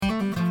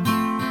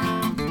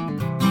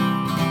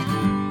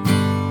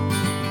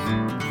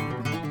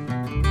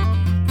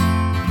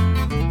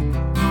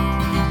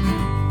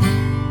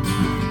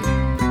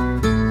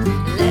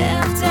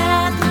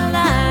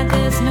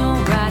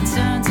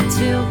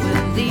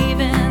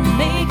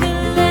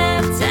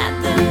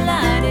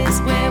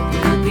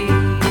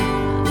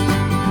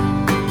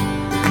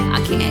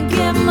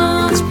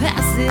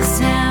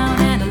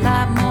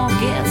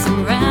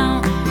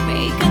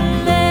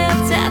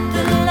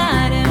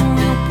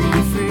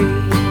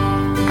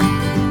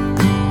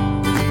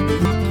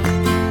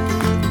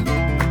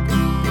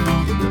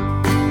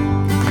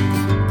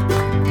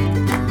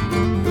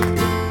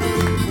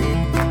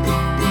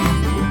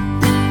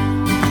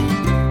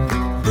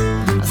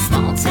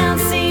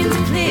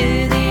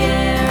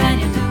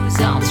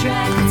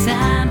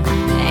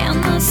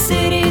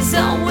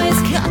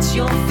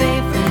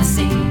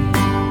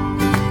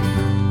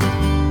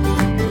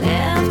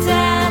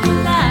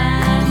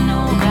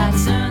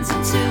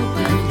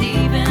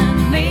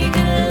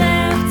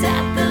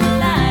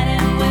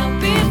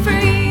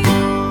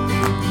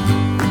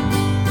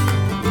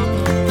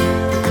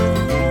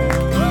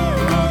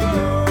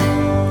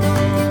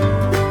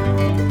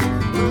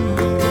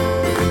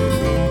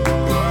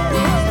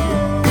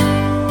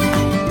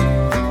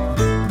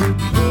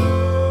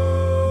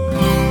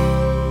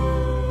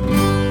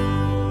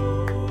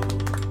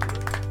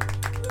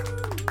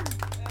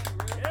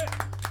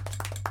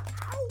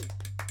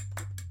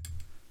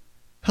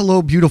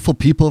Hello, beautiful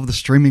people of the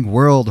streaming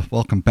world.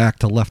 Welcome back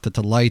to Left It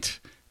to Light.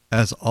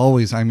 As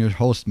always, I'm your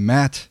host,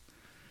 Matt.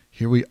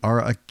 Here we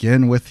are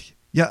again with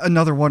yet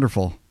another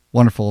wonderful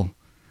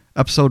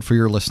episode for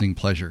your listening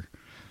pleasure.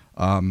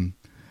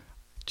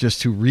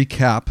 Just to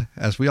recap,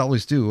 as we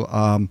always do,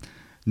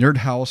 Nerd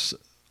House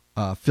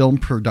Film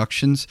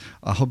Productions.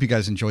 I hope you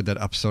guys enjoyed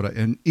that episode.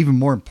 And even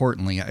more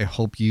importantly, I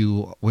hope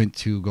you went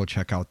to go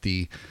check out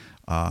the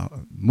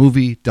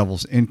movie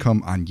Devil's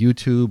Income on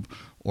YouTube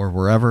or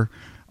wherever.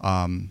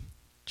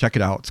 Check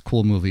it out. It's a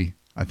cool movie.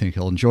 I think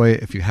you'll enjoy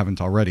it if you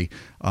haven't already.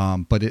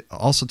 But it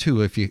also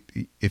too,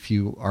 if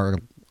you are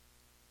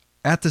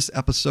at this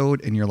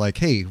episode and you're like,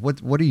 hey,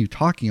 what are you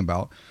talking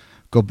about?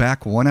 Go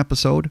back one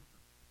episode,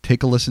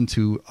 take a listen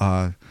to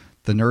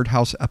the Nerd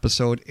House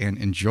episode and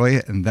enjoy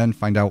it, and then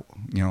find out,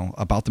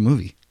 about the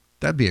movie.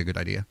 That'd be a good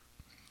idea.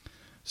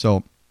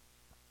 So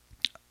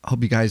I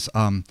hope you guys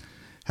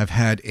have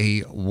had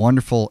a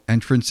wonderful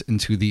entrance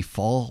into the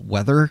fall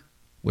weather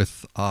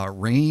with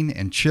rain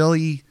and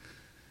chilly.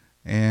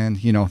 And,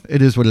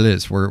 it is what it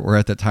is. We're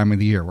at that time of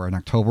the year. We're in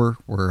October.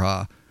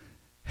 We're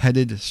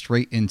headed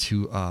straight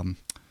into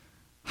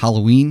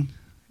Halloween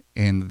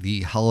and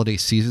the holiday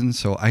season.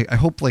 So I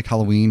hope like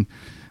Halloween,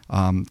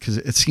 because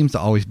it seems to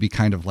always be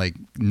kind of like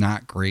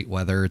not great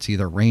weather. It's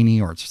either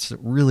rainy or it's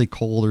really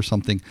cold or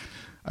something.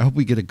 I hope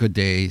we get a good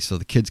day so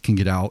the kids can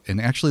get out and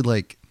actually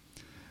like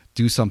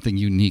do something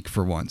unique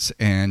for once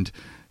and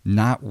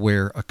not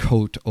wear a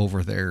coat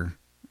over their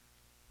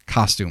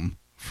costume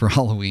for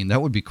Halloween.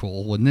 That would be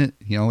cool, wouldn't it?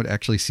 To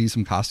actually see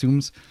some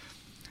costumes.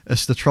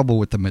 It's the trouble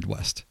with the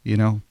Midwest,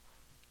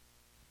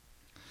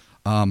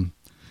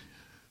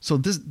 So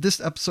this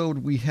episode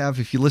we have,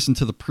 if you listen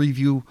to the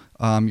preview,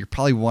 you're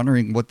probably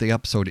wondering what the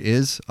episode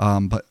is.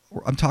 But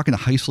I'm talking to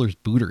Heisler's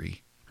Bootery,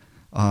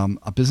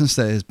 a business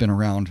that has been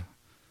around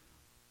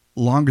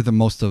longer than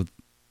most of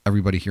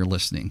everybody here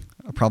listening.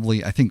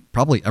 Probably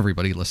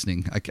everybody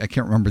listening. I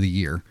can't remember the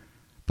year.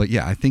 But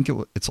yeah, I think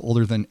it's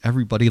older than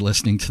everybody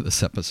listening to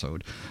this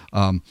episode.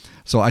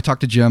 So I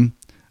talked to Jim,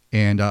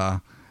 and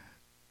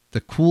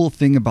the cool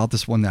thing about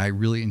this one that I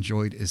really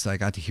enjoyed is that I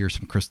got to hear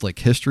some Crystal Lake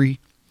history.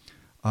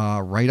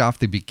 Right off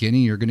the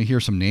beginning, you're going to hear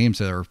some names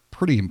that are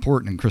pretty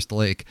important in Crystal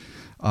Lake.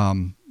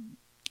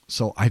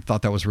 So I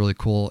thought that was really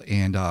cool.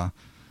 And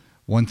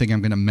one thing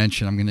I'm going to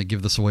mention, I'm going to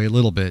give this away a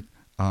little bit.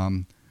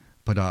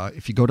 But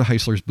if you go to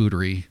Heisler's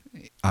Bootery,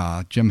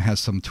 Jim has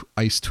some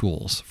ice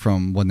tools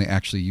from when they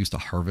actually used to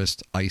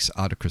harvest ice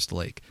out of Crystal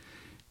Lake.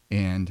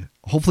 And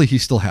hopefully he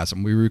still has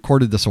them. We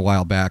recorded this a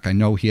while back. I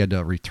know he had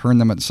to return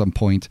them at some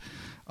point.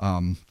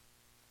 But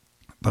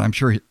I'm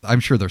sure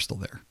they're still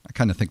there. I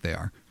kind of think they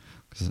are.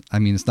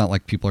 It's not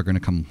like people are going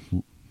to come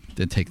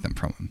and take them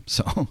from him.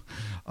 So,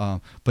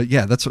 but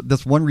yeah,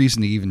 that's one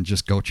reason to even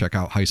just go check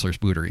out Heisler's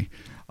Bootery.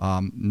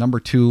 Number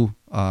two,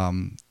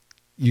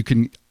 you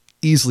can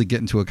easily get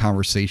into a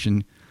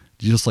conversation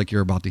just like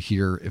you're about to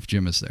hear if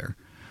Jim is there.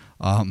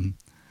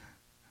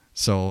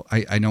 So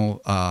I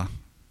know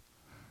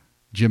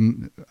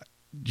Jim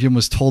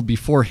was told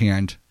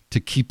beforehand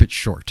to keep it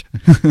short.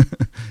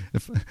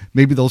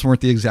 Maybe those weren't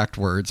the exact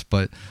words,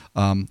 but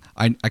I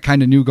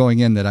kind of knew going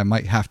in that I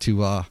might have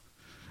to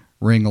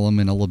wrangle him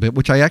in a little bit,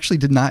 which I actually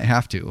did not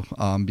have to,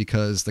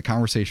 because the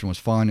conversation was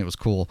fun, it was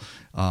cool,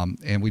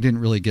 and we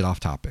didn't really get off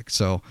topic.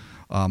 So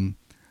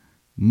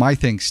my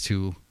thanks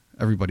to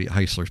everybody at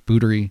Heisler's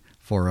Bootery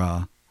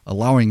for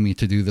allowing me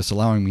to do this,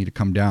 allowing me to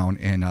come down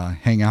and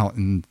hang out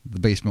in the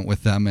basement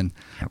with them and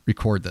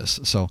record this.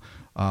 So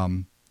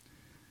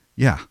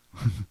yeah.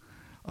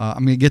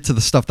 I'm going to get to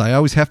the stuff that I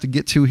always have to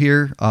get to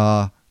here.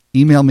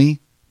 Email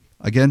me.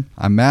 Again,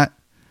 I'm Matt.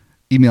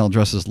 Email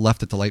address is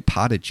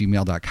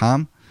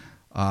leftittolightpod@gmail.com.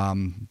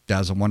 That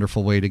is a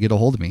wonderful way to get a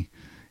hold of me.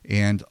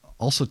 And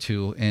also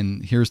too,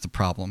 and here's the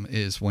problem,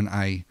 is when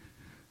I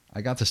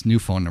got this new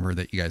phone number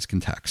that you guys can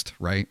text,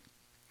 right?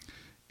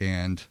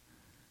 And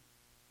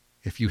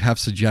if you have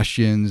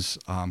suggestions,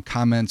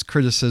 comments,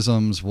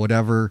 criticisms,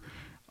 whatever,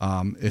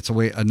 it's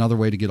another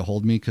way to get a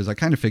hold of me, because I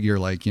kind of figure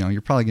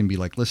you're probably going to be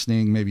like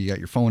listening. Maybe you got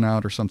your phone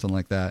out or something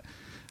like that.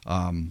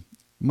 It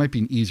might be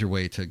an easier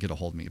way to get a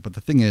hold of me. But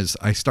the thing is,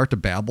 I start to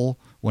babble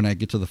when I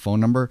get to the phone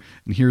number,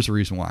 and here's the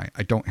reason why.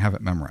 I don't have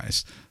it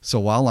memorized.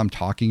 So while I'm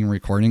talking and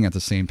recording at the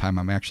same time,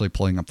 I'm actually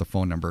pulling up the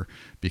phone number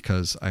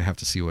because I have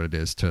to see what it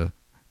is to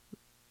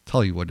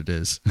tell you what it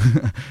is.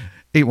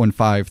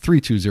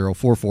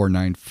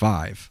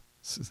 815-320-4495.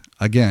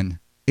 Again,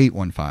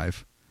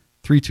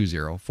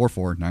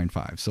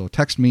 815-320-4495. So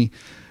text me,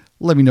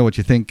 let me know what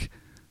you think.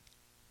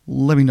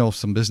 Let me know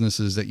some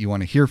businesses that you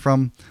want to hear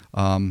from.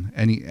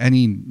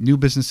 Any new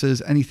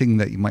businesses, anything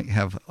that you might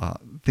have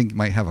think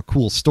might have a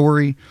cool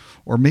story,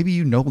 or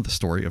maybe the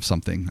story of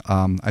something.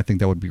 I think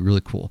that would be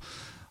really cool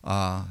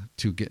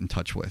to get in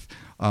touch with.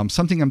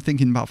 Something I'm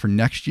thinking about for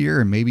next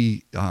year, and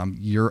maybe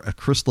you're a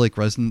Crystal Lake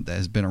resident that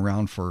has been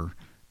around for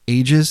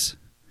ages.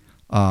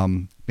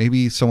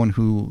 Maybe someone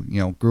who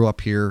grew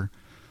up here,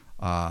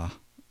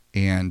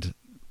 and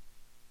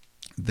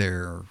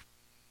they've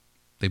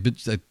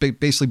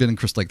basically been in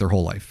Crystal Lake their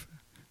whole life.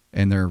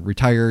 and they're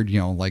retired,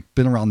 like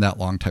been around that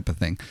long type of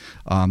thing,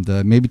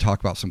 to maybe talk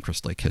about some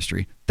Crystal Lake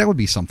history. That would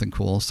be something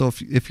cool. So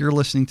if you're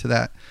listening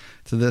to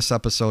this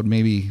episode,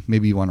 maybe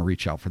you want to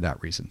reach out for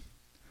that reason.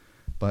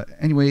 But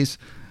anyways,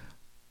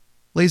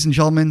 ladies and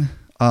gentlemen,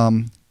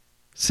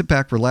 sit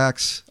back,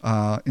 relax,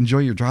 enjoy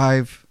your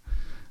drive,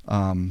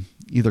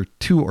 either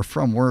to or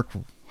from work,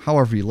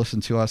 however you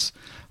listen to us.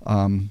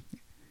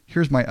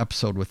 Here's my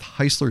episode with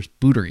Heisler's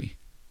Bootery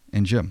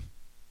and Jim.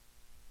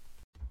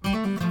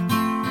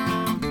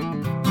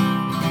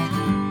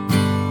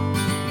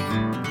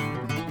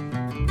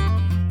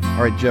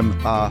 All right, Jim,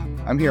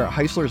 I'm here at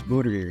Heisler's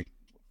Bootery,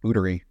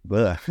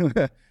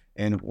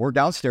 and we're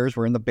downstairs.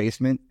 We're in the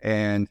basement,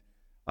 and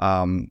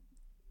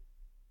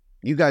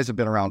you guys have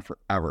been around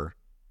forever.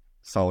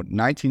 So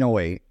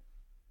 1908.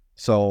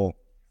 So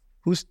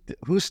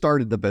who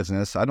started the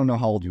business? I don't know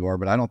how old you are,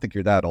 but I don't think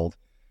you're that old.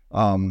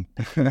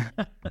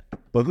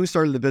 But who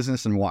started the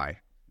business and why?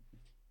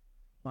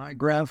 My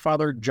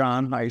grandfather,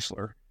 John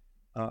Heisler,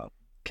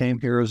 came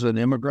here as an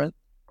immigrant,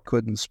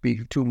 couldn't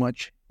speak too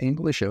much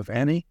English, if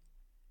any,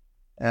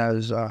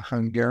 as a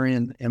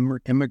Hungarian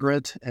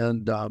immigrant,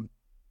 and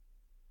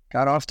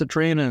got off the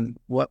train in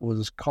what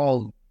was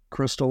called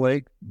Crystal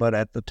Lake, but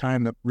at the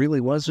time it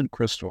really wasn't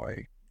Crystal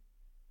Lake.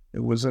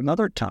 It was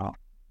another town,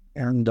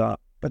 and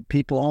but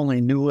people only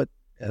knew it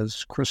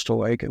as Crystal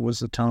Lake. It was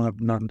the town of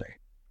Nunde.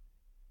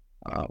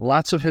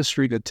 Lots of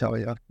history to tell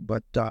you,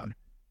 but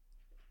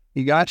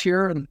he got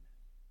here and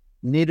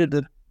needed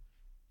to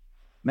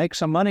make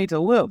some money to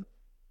live.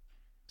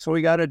 So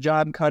he got a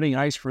job cutting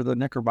ice for the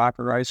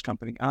Knickerbocker Ice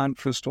Company on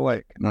Crystal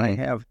Lake. And I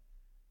have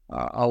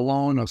a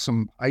loan of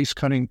some ice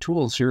cutting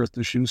tools here at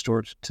the shoe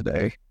store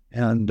today.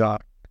 And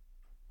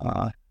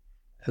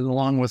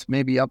along with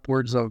maybe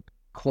upwards of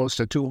close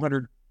to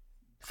 200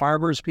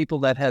 farmers, people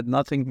that had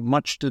nothing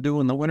much to do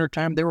in the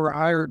wintertime, they were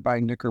hired by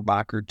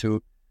Knickerbocker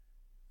to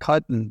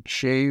cut and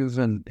shave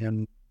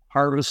and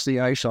harvest the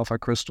ice off of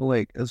Crystal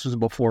Lake. This was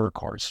before, of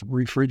course,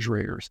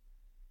 refrigerators.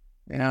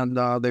 And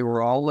they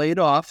were all laid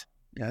off.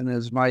 And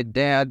as my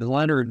dad,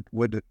 Leonard,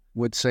 would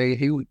say,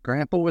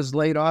 Grandpa was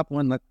laid off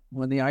when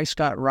the ice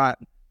got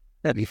rotten.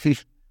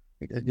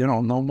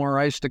 No more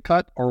ice to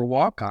cut or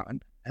walk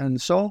on.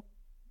 And so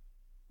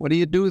what do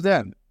you do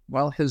then?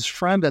 Well, his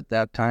friend at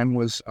that time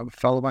was a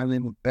fellow by the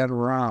name of Ben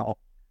Rao,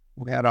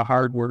 who had a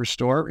hardware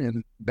store.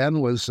 And Ben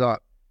was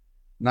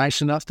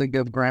nice enough to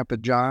give Grandpa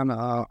John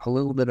a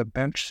little bit of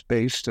bench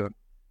space to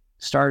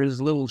start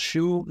his little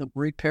shoe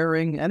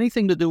repairing,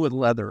 anything to do with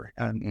leather.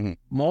 And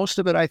most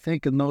of it, I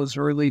think, in those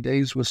early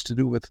days was to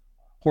do with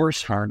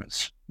horse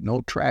harness. No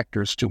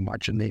tractors too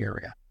much in the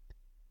area.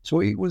 So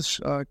he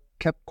was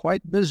kept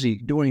quite busy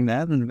doing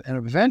that. And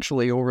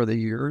eventually, over the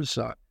years,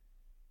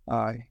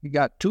 he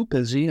got too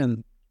busy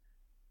and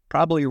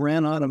probably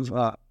ran out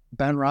of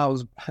Ben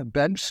Rao's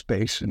bench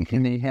space,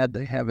 and he had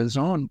to have his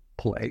own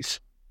place.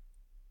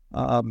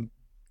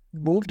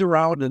 Moved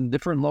around in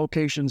different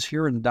locations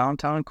here in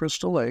downtown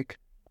Crystal Lake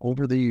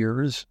over the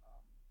years.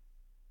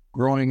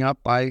 Growing up,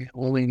 I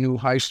only knew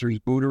Heisler's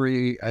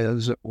Bootery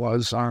as it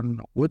was on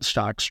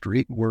Woodstock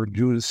Street, where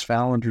Judith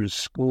Fallinger's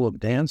School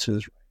of Dance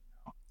is right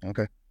now.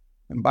 Okay.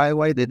 And by the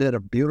way, they did a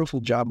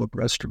beautiful job of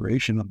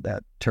restoration of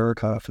that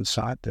terracotta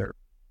facade there.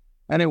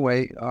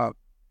 Anyway,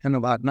 in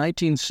about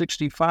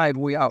 1965,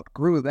 we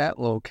outgrew that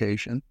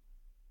location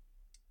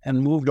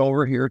and moved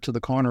over here to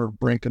the corner of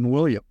Brink and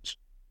Williams.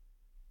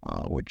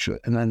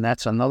 And then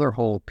that's another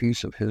whole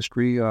piece of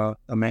history. The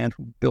man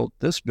who built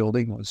this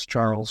building was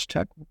Charles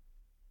Tech,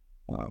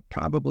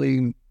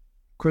 probably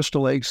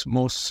Crystal Lake's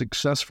most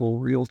successful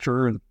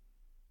realtor, and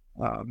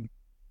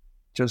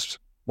just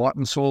bought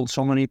and sold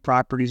so many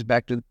properties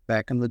back in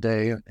the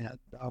day, and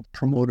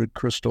promoted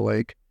Crystal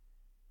Lake.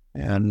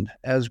 And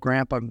as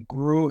Grandpa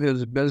grew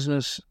his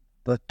business,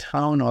 the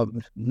town of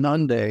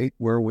Nunde,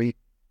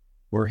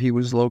 where he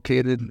was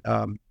located,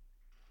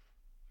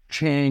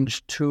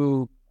 changed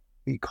to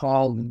be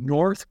called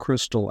North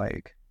Crystal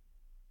Lake.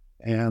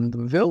 And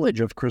the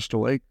village of Crystal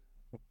Lake,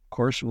 of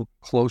course,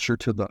 closer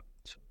to the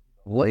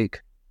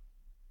lake,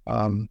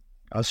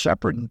 a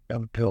separate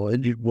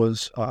village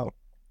was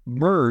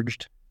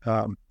merged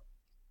in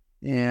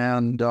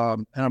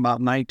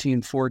about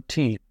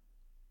 1914.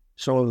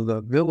 So the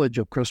village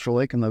of Crystal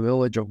Lake and the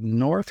village of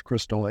North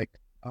Crystal Lake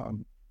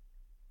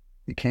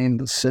became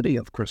the city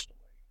of Crystal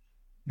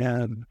Lake.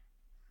 And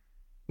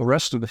the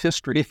rest of the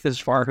history, as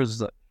far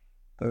as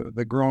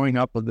the growing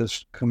up of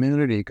this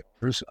community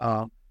goes,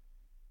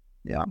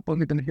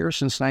 we've been here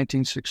since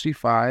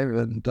 1965,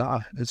 and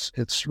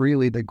it's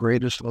really the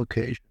greatest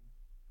location.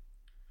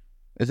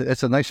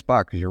 It's a nice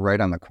spot because you're right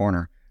on the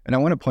corner. And I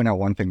want to point out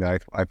one thing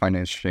that I find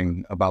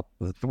interesting about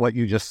what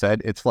you just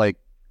said. It's like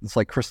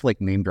Crystal Lake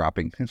name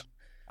dropping, because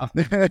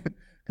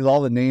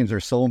all the names are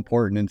so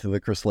important into the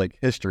Crystal Lake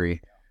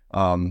history.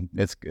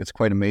 It's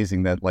quite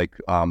amazing that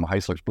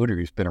Heisler's Bootery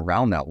has been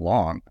around that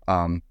long.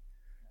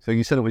 So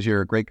you said it was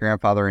your great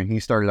grandfather, and he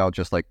started out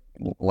just like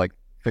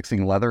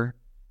fixing leather.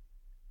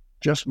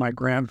 Just my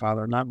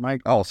grandfather, not my.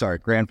 Oh, sorry,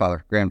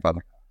 grandfather.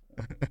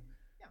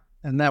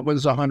 And that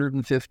was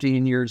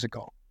 115 years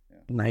ago,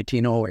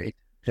 1908.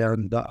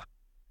 And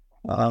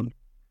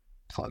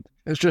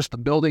it's just the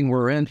building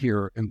we're in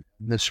here, and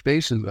this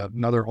space is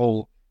another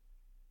whole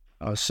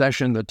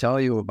session to tell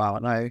you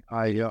about. And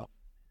I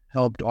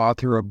helped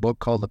author a book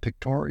called The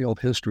Pictorial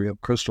History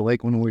of Crystal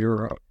Lake when we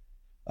were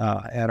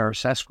at our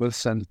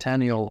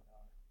sesquicentennial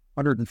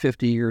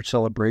 150-year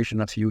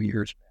celebration a few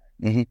years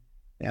back. Mm-hmm.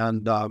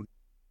 And I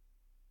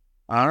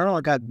don't know,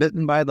 I got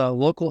bitten by the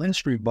local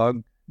history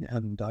bug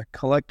and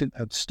collected,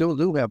 I still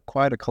do have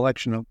quite a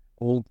collection of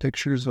old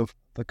pictures of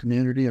the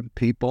community and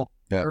people.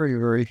 Yeah. Very,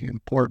 very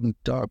important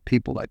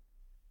people that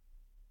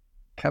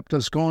kept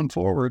us going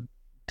forward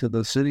to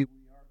the city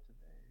we are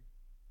today.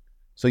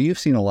 So you've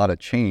seen a lot of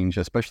change,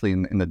 especially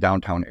in the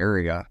downtown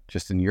area,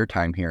 just in your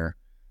time here.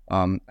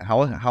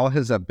 How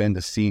has that been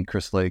to see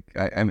Crystal Lake?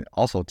 I mean,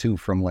 also too,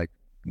 from like,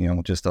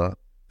 just a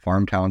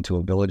farm town to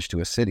a village to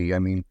a city. I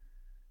mean,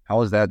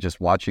 how is that, just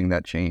watching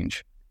that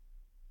change?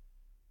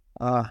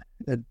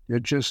 It's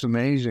just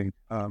amazing.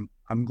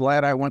 I'm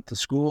glad I went to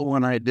school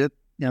when I did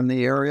in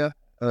the area.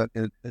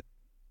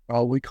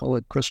 We call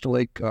it Crystal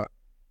Lake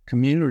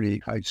Community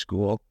High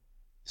School,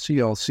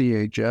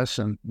 CLCHS,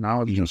 and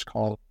now it's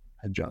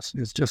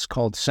just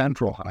called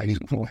Central High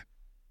School.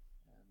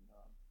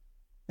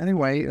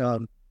 Anyway,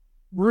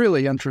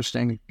 really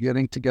interesting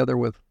getting together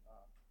with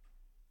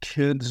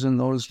kids in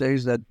those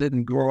days that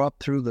didn't grow up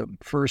through the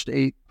first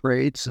 8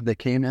 grades. They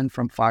came in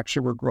from Fox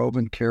River Grove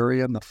and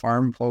Cary and the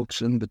farm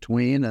folks in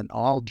between, and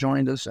all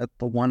joined us at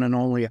the one and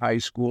only high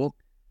school.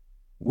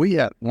 We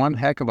had one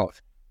heck of a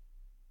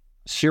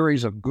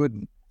series of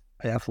good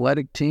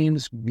athletic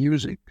teams,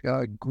 music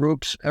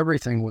groups.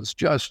 Everything was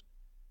just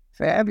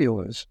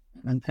fabulous.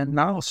 And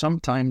now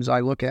sometimes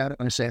I look at it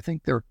and I say, I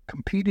think they're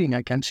competing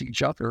against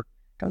each other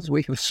because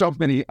we have so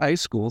many high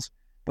schools,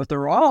 but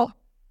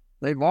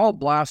they've all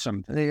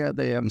blossomed. They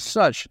have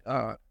such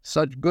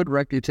good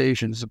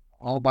reputations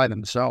all by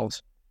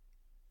themselves.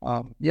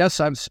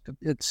 Yes,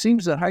 it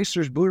seems that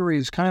Heisler's Bootery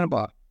is kind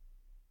of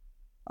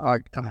I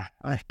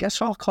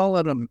guess I'll call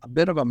it a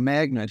bit of a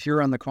magnet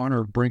here on the corner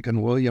of Brink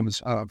and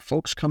Williams.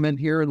 Folks come in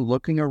here and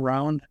looking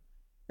around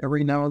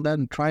every now and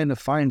then, trying to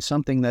find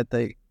something that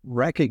they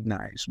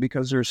recognize,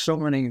 because there's so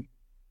many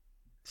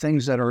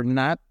things that are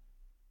not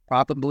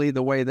probably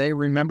the way they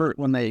remember it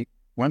when they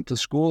went to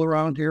school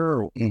around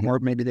here, or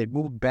maybe they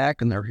moved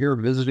back and they're here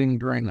visiting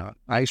during the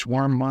nice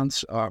warm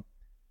months.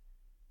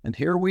 And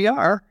here we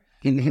are.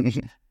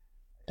 And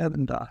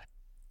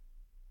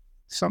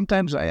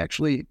sometimes I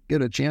actually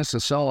get a chance to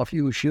sell a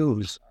few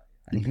shoes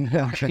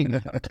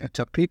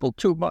to people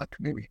too much,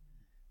 maybe.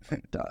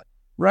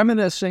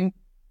 Reminiscing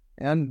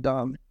and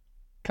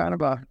kind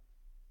of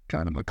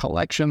a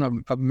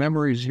collection of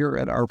memories here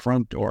at our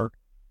front door.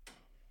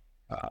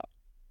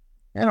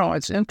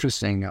 It's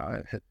interesting.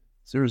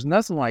 There's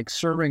nothing like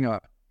serving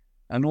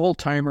an old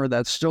timer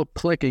that's still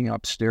clicking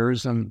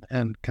upstairs and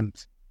can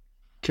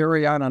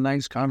carry on a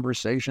nice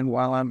conversation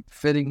while I'm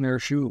fitting their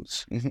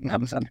shoes.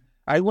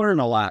 I learn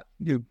a lot.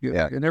 You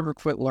never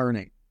quit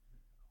learning.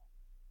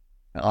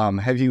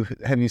 Have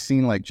you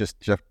seen like just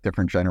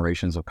different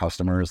generations of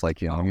customers?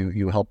 Like,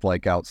 you help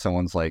like out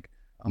someone's like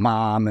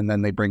mom, and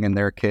then they bring in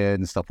their kid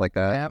and stuff like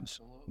that.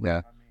 Absolutely.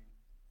 Yeah. I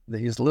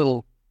mean, these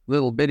little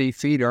bitty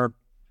feet are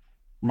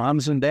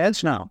moms and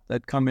dads now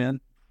that come in,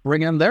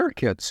 bring in their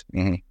kids.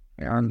 Mm-hmm.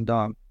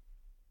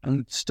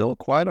 And still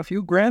quite a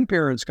few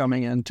grandparents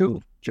coming in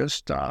too.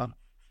 Just, I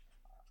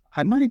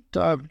might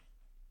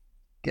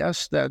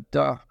guess that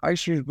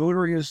Heisler's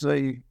Bootery is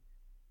the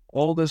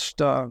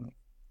oldest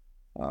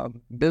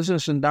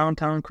business in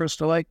downtown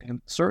Crystal Lake,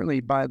 and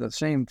certainly by the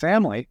same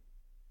family.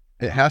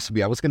 It has to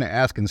be. I was going to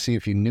ask and see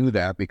if you knew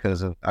that,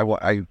 because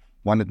I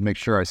wanted to make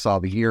sure I saw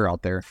the year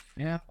out there.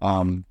 Yeah.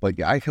 But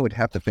yeah, I would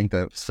have to think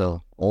that it's the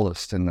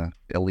oldest in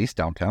at least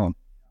downtown.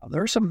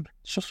 There's some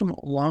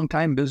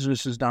long-time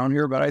businesses down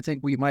here, but I think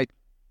we might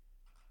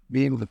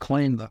be able to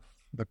claim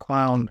the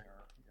crown.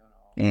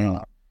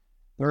 Yeah.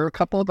 There are a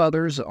couple of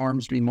others.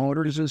 Ormsby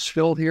Motors is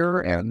still here,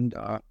 and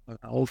an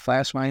old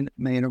classmate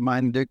of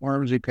mine, Dick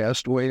Ormsby,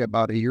 passed away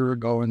about a year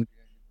ago. And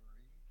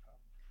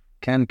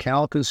Ken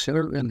Kalk is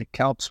here in the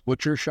Kalk's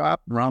Butcher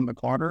Shop around the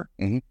corner,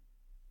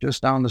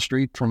 just down the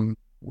street from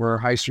where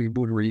Heisler's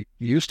Bootery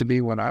used to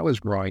be when I was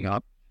growing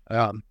up.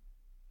 And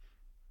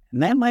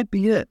that might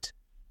be it.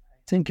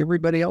 I think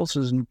everybody else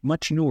is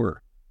much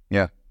newer.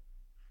 Yeah.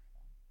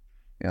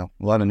 Yeah,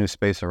 a lot of new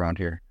space around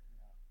here.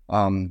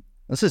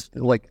 This is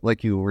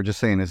like you were just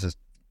saying, this is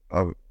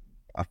a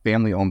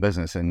family-owned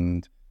business,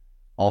 and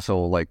also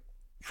like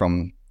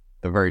from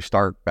the very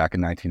start back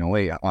in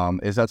 1908.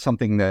 Is that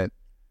something that,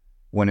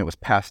 when it was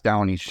passed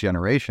down each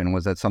generation,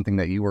 was that something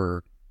that you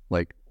were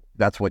like,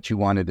 that's what you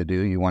wanted to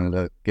do? You wanted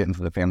to get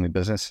into the family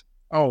business?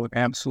 Oh,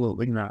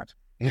 absolutely not.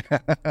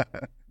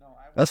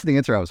 That's the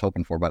answer I was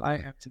hoping for. But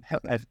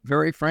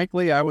very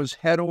frankly, I was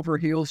head over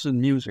heels in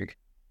music,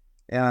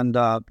 and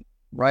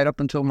right up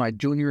until my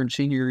junior and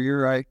senior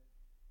year, I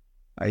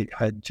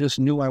just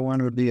knew I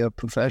wanted to be a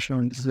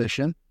professional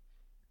musician.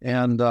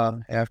 And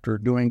after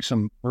doing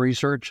some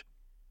research,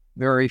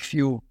 very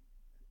few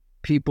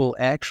people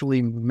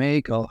actually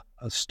make a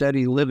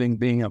steady living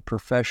being a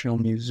professional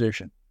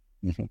musician.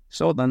 Mhm.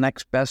 So the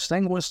next best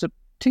thing was to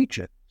teach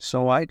it.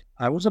 So I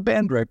was a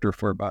band director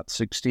for about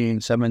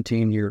 16,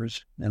 17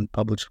 years in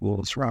public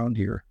schools around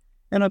here.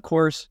 And of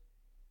course,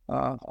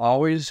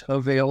 always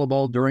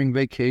available during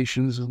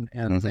vacations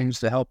and things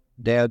to help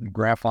Dad and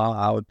Grandpa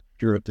out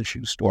here at the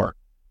shoe store.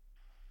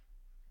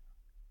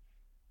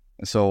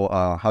 So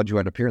how'd you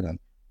end up here then?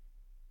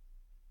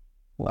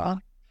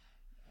 Well,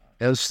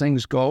 as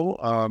things go,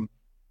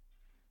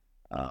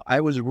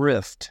 I was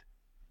riffed.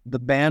 The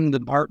band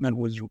department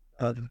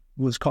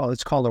was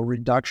called a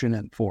reduction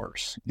in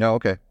force. Yeah,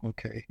 okay.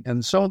 Okay,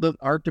 and so the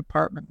art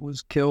department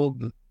was killed.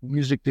 The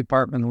music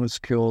department was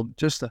killed.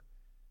 Just the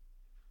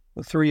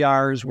 3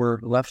 R's were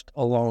left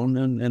alone,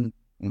 and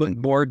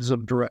boards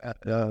of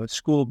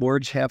school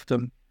boards have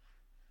to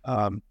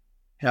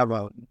have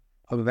a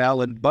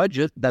valid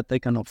budget that they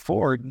can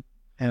afford,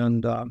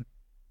 and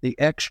the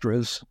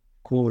extras,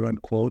 quote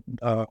unquote,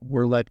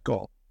 were let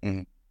go.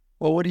 Mhm.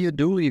 Well, what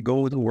do? You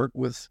go to work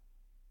with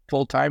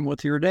full time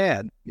with your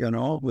dad,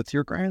 with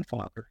your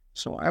grandfather.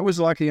 So I was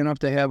lucky enough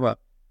to have a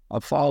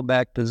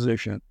fallback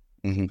position.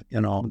 Mhm.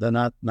 They're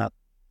not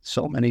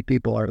so many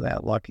people are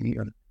that lucky,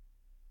 and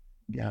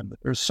yeah, but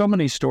there's so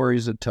many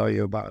stories that tell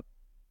you about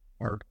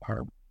our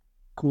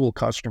cool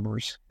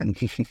customers and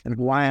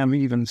why I'm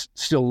even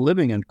still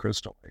living in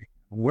Crystal Lake,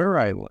 where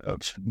I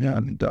live,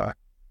 and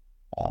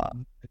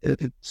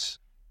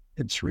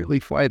it's really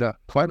quite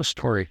a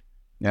story.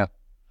 Yeah.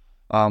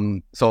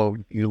 So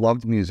you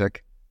loved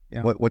music.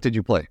 Yeah. What did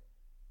you play?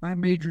 I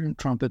majored in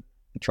trumpet.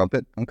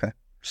 Trumpet? Okay.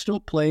 Still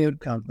play,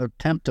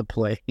 attempt to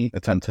play.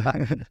 Attempt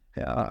to.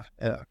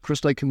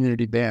 Crystal Lake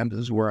Community Band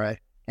is where I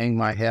hang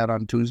my hat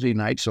on Tuesday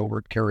nights over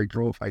at Cary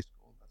Grove High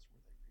School. That's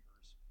where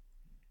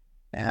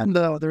they rehearse.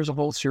 And there's a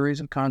whole series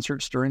of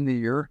concerts during the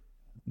year.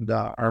 And,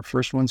 our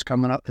first one's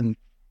coming up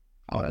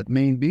at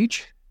Main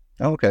Beach.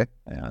 Oh, okay.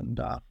 And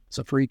it's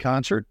a free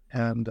concert.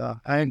 And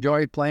I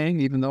enjoy playing,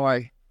 even though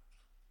I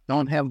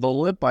don't have the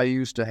lip I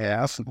used to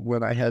have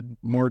when I had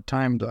more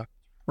time to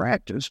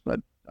practice. But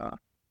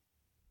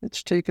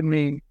it's taken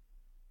me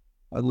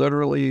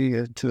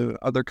literally to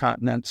other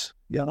continents,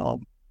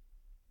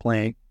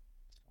 playing.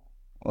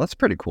 Well, that's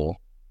pretty cool.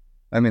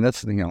 I mean,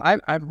 that's,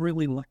 I'm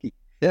really lucky.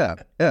 yeah.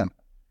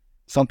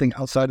 Something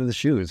outside of the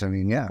shoes. I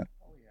mean, yeah.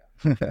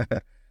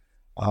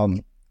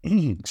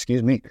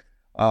 Excuse me.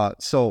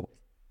 So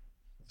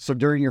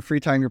during your free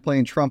time, you're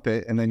playing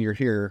trumpet, and then you're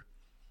here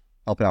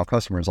helping out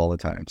customers all the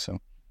time. So.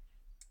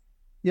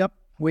 Yep.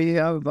 We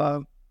have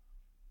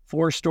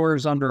 4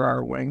 stores under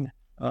our wing.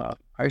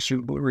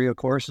 Heisler Bootery, of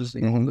course, is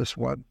the oldest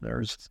one.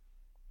 There's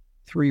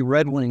 3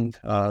 Red Wing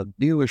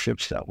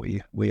dealerships that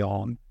we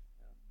own.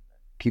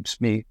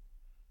 Keeps me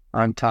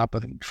on top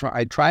of it.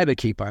 I try to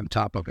keep on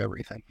top of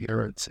everything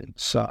here. It's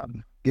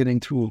getting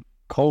through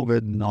COVID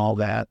and all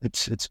that.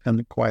 It's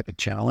been quite a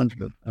challenge,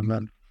 but I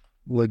mean,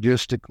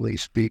 logistically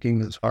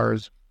speaking, as far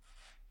as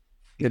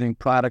getting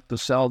product to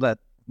sell that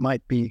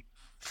might be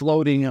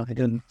floating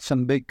in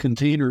some big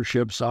container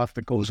ships off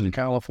the coast of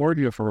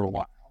California for a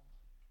while.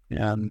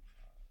 And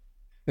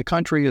the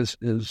country is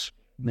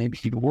maybe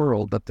the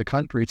world, but the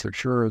country for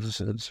sure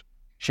is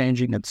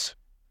changing its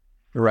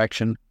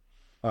direction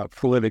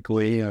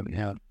politically,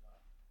 and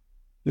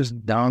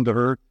just down to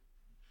earth,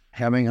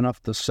 having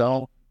enough to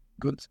sell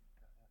goods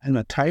in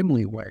a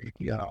timely way.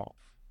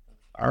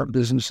 Our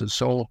business is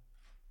so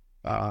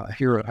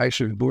here at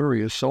Heisler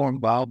Bootery is so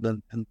involved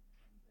in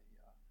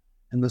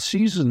the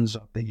seasons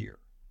of the year.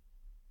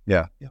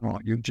 Yeah.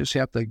 You just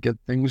have to get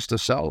things to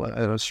sell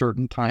at a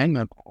certain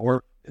time,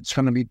 or it's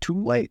going to be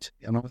too late.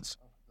 It's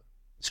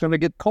going to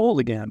get cold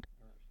again.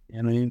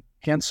 You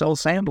can't sell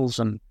sandals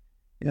in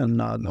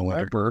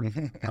November.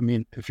 I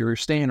mean, if you're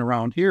staying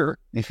around here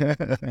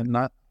and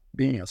not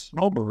being a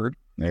snowbird.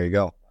 There you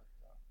go.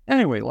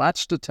 Anyway,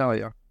 lots to tell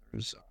you.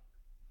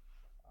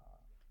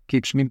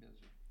 Keeps me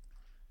busy.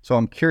 So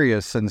I'm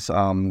curious, since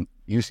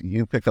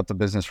you picked up the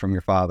business from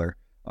your father,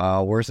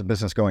 where's the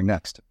business going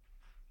next?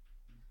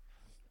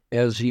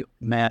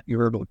 Matt,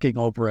 you're looking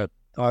over at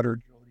daughter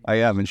Jody. I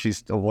am, and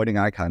she's avoiding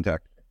eye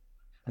contact.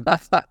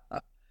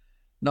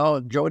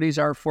 No, Jody's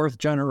our 4th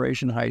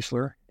generation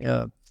Heisler.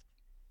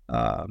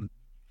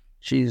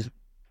 She's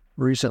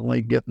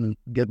recently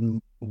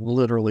getting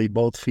literally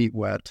both feet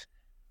wet,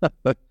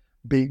 but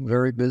being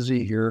very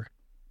busy here.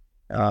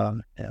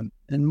 And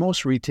in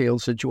most retail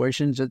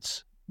situations,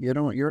 it's,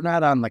 you're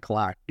not on the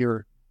clock.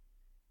 You're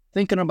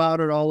thinking about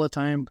it all the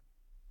time.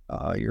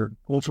 You're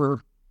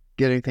over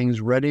getting things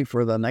ready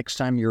for the next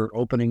time you're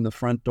opening the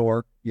front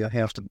door. You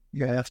have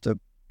to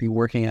be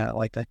working at it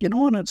like that.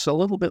 And it's a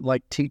little bit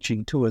like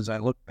teaching too, as I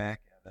look back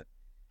at it.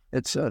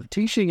 It's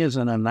teaching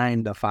isn't a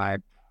 9 to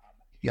 5.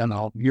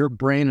 Your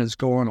brain is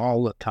going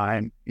all the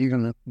time,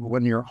 even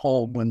when you're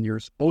home, when you're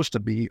supposed to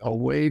be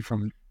away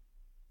from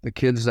the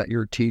kids that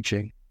you're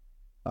teaching.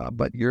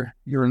 But you're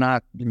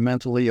not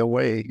mentally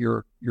away.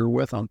 You're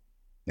with them.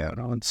 Yeah.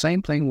 And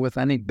same thing with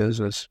any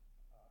business.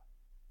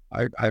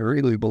 I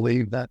really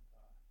believe that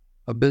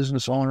a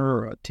business owner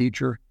or a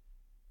teacher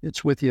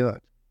it's with you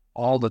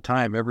all the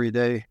time, every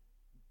day,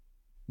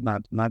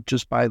 not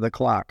just by the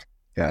clock.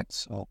 Yeah.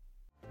 So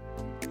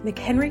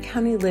McHenry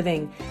County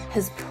Living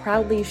has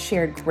proudly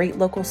shared great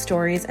local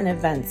stories and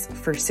events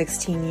for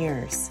 16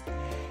 years.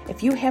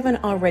 If you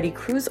haven't already,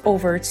 cruise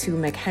over to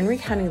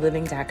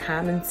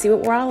McHenryCountyLiving.com and see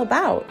what we're all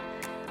about.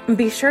 And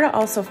be sure to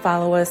also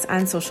follow us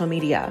on social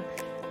media.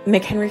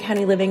 McHenry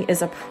County Living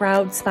is a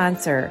proud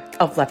sponsor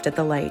of Left at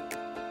the Light.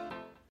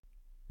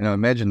 You know, I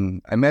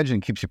imagine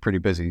it keeps you pretty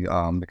busy,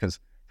 because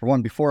for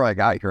one, before I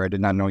got here, I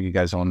did not know you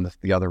guys owned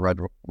the other Red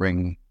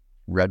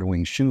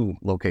Wing shoe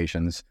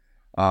locations.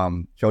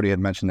 Jody had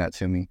mentioned that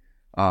to me.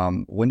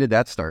 When did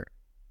that start?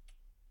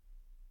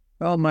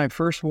 well, my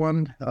first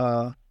one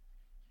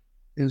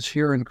is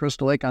here in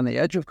Crystal Lake, on the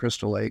edge of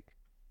Crystal Lake,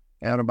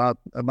 at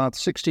about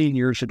 16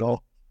 years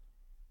ago,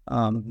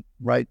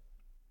 right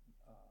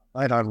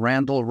on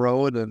Randall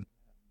Road, and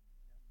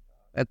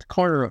at the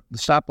corner of the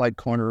stoplight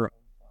corner of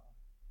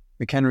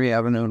McHenry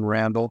Avenue and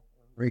Randall,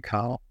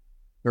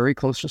 very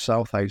close to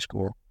South High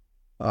School.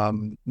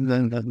 Then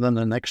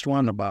the next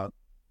one, about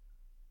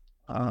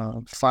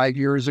 5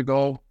 years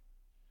ago,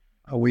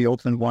 we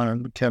opened one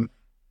in Kemp.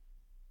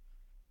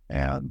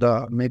 And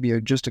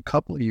maybe just a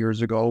couple of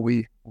years ago,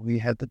 we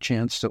had the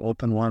chance to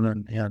open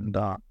one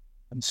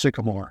in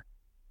Sycamore.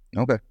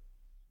 Okay.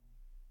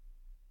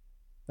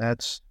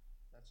 That's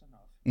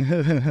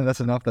enough. That's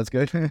enough. That's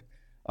good.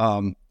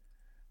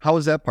 How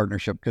is that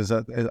partnership? Because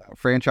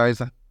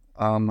franchise,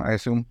 I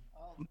assume.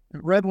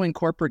 Red Wing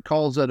Corporate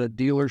calls it a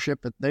dealership,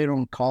 but they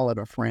don't call it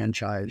a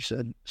franchise.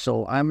 And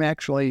so I'm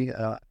actually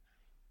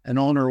an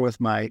owner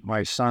with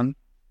my son,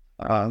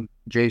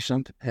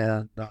 Jason,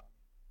 and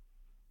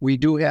we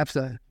do have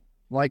to,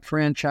 like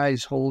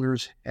franchise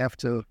holders, have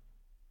to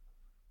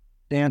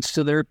dance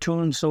to their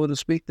tune, so to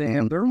speak. They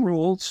have their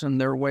rules and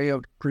their way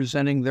of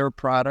presenting their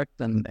product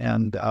and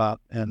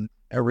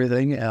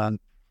everything, and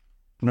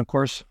of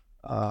course,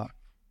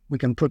 we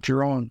can put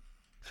your own,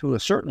 to a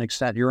certain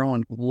extent, your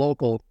own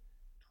local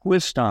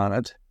twist on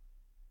it,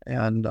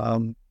 and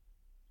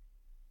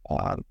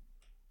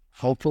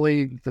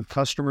hopefully the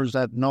customers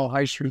that know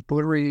Heisler's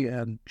Bootery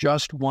and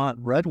just want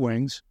Red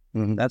Wings,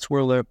 that's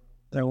where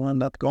they'll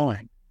end up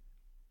going.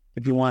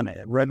 If you want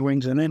Red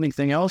Wings and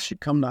anything else, you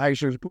come to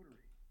Heisler's Bootery.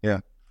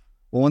 Yeah.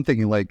 Well, one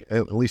thing, like,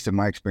 at least in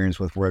my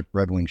experience with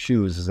Red Wing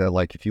shoes, is that,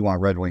 like, if you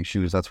want Red Wing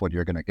shoes, that's what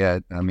you're going to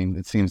get. I mean,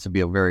 it seems to be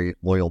a very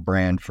loyal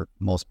brand for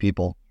most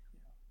people.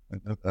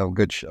 A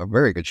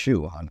very good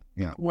shoe on it.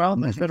 Yeah.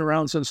 Well, it's been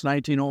around since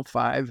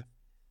 1905,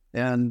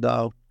 and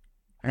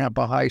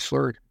Grandpa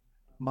Heisler,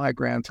 my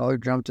grandfather,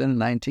 jumped in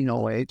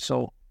 1908,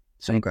 so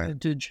same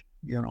vintage,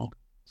 you know.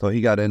 So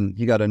he got in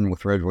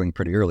with Red Wing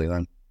pretty early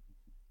then.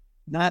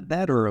 Not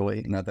that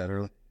early. Not that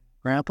early.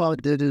 Grandpa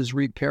did his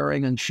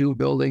repairing and shoe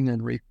building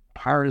and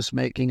harness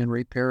making and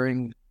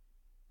repairing.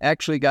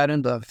 Actually got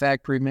into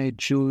factory-made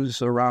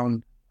shoes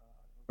right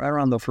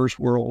around the First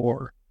World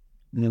War.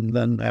 And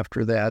then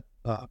after that,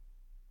 a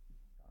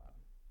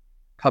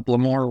couple of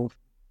more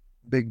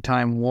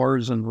big-time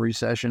wars and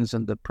recessions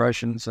and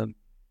depressions. And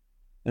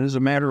as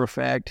a matter of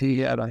fact,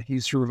 he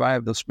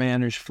survived the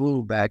Spanish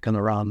flu back in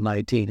around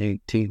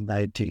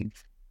 1918.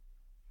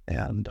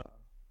 And, of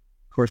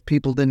course,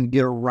 people didn't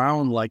get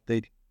around like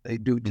they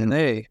do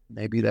today.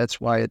 Maybe that's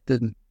why it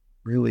didn't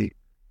really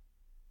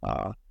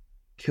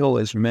kill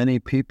as many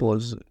people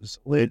as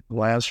the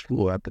last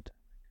flu epidemic.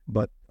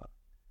 But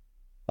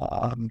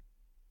I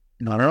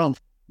don't know.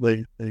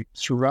 They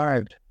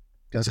survived,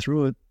 got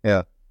through it.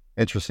 Yeah,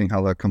 interesting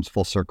how that comes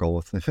full circle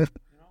with it. It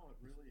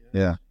really is.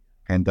 Yeah,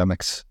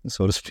 pandemics,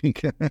 so to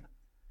speak.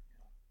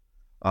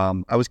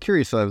 I was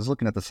curious. So I was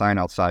looking at the sign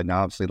outside.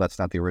 Now, obviously, that's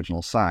not the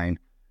original sign.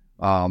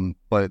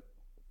 But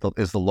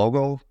is the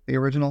logo the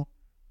original?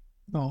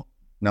 No.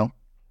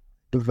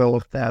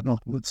 Developed that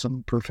with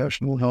some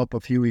professional help a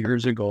few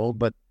years ago,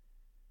 but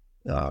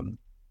and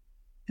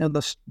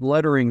the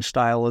lettering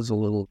style is a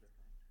little,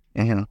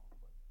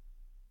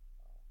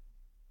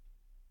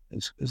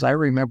 as I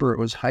remember, it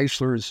was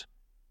Heisler's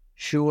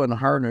Shoe and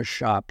Harness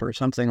Shop or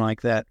something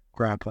like that.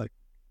 Grandpa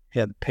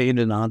had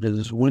painted on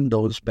his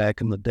windows back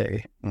in the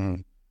day,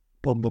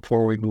 but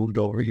before we moved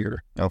over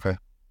here. Okay.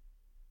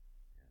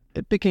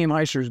 It became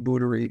Heisler's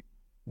Bootery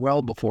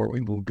well before we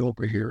moved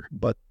over here,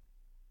 but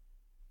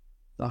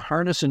the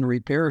harness and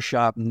repair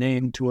shop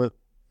name to it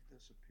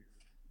disappeared.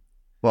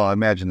 Well, I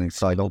imagine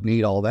so I don't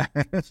need all that.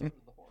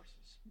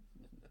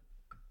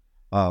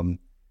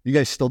 You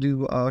guys still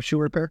do shoe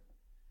repair?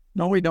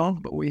 No, we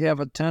don't, but we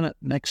have a tenant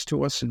next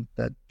to us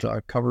that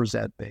covers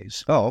that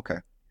base. Oh, okay.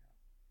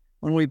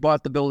 When we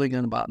bought the building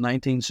in about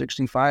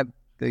 1965,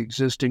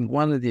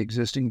 one of the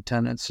existing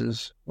tenants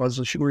was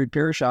a shoe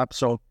repair shop,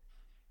 so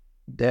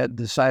Dad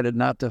decided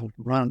not to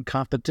run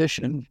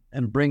competition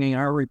and bringing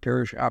our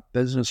repair shop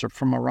business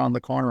from around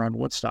the corner on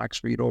Woodstock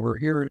Street over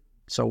here.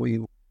 So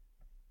we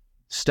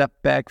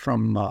stepped back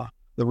from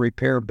the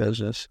repair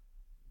business,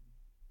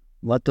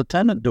 let the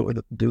tenant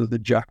do the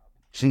job.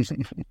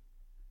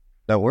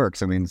 That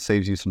works. I mean, it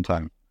saves you some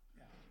time.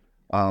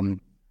 How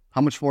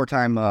much more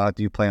time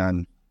do you plan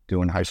on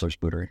doing Heisler's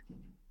Bootery?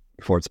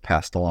 before it's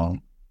passed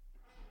along.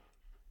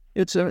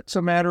 It's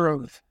a matter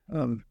of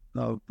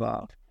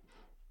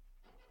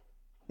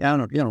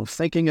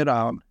thinking it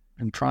out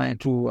and trying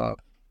to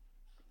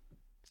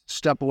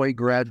step away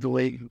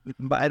gradually.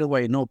 By the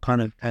way, no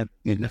pun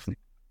intended.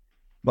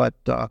 But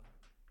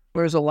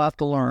there's a lot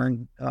to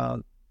learn, a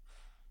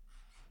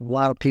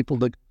lot of people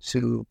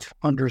to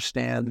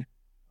understand.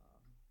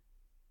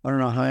 I don't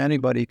know how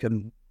anybody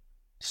can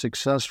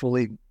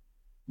successfully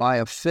buy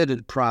a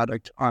fitted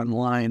product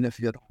online, if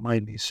you don't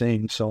mind me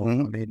saying so. I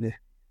mean,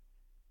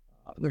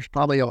 there's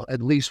probably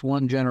at least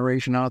one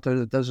generation out there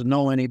that doesn't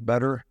know any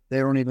better. They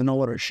don't even know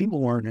what a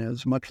shoehorn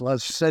is, much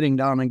less sitting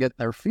down and get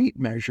their feet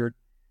measured.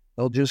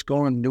 They'll just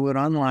go and do it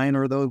online,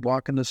 or they'll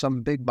walk into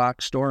some big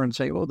box store and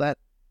say, "Oh, that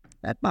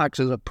box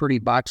is a pretty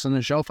box on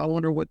the shelf. I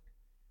wonder what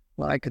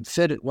I could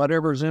fit it,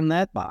 whatever's in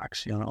that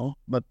box,"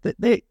 But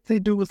they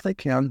do what they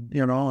can,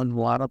 and a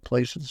lot of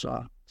places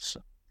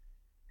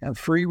have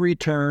free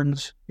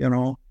returns,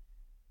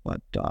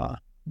 But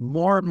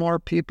more and more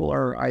people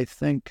are, I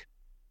think,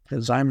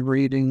 as I'm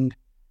reading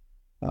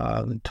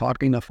and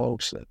talking to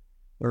folks, that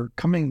they're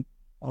coming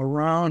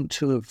around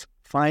to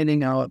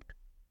finding out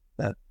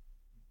that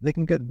they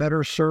can get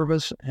better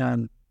service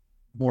and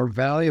more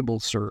valuable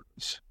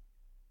service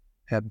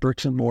at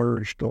bricks and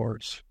mortar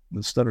stores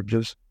instead of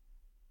just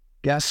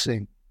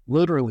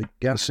literally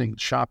guessing,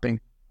 shopping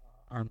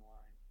online.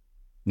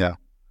 Yeah.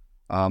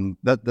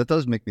 That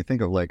does make me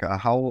think of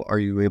how are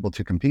you able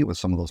to compete with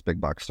some of those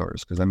big box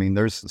stores? Because I mean,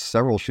 there's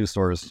several shoe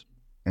stores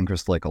in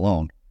Crystal Lake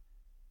alone.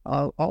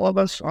 All of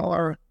us, all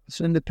our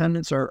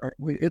independents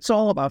it's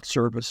all about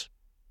service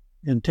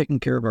and taking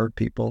care of our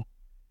people,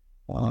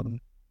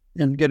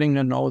 and getting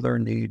to know their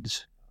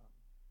needs.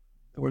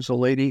 There was a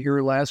lady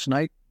here last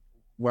night,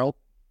 well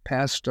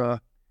past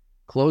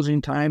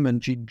closing time,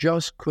 and she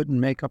just couldn't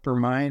make up her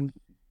mind,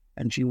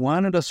 and she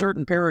wanted a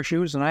certain pair of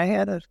shoes, and I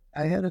had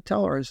to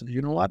tell her, I said,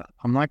 "You know what?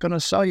 I'm not going to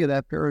sell you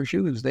that pair of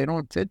shoes. They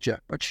don't fit you."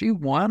 But she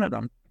wanted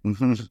them.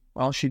 Mm-hmm.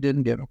 Well, she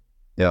didn't get them.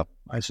 Yeah.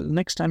 I said,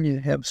 "Next time you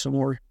have some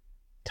more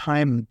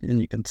time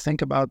and you can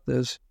think about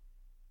this,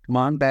 come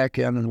on back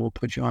in and we'll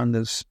put you on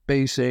this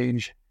space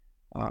age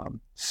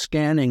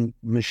scanning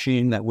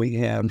machine that we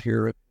have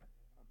here at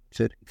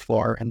City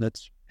Floor, and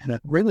it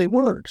really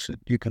works.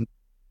 You can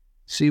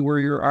see where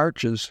your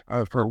arches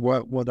are, for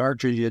what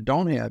arches you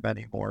don't have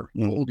anymore,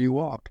 hold you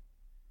up,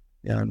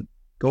 and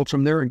go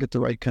from there and get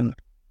the right kind of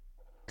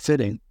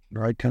fitting, the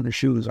right kind of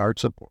shoes, art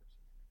support."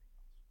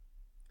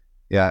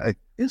 Yeah,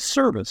 it's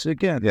service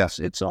again. Yes,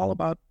 it's all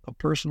about a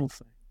personal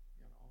thing.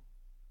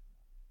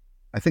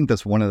 I think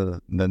that's one of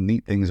the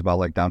neat things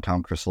about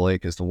downtown Crystal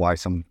Lake as to why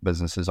some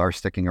businesses are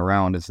sticking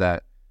around, is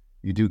that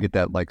you do get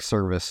that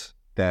service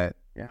that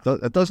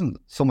that doesn't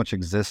so much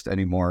exist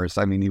anymore.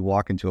 I mean, you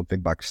walk into a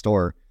big box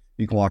store,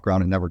 you can walk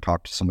around and never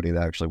talk to somebody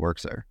that actually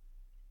works there.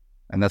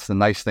 And that's the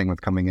nice thing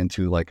with coming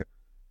into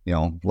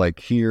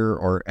here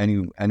or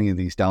any of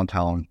these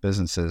downtown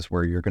businesses,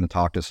 where you're going to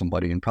talk to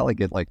somebody and probably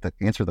get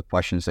answer the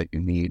questions that you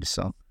need.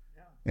 So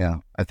yeah,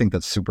 I think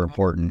that's super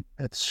important.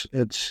 It's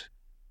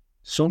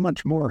so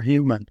much more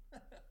human.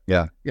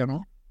 Yeah.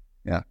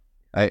 Yeah.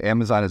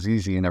 Amazon is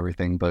easy and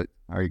everything, but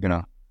are you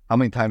gonna? How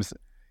many times?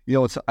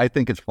 I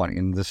think it's funny,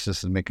 and this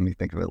just is making me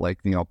think of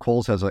it.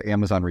 Kohl's has an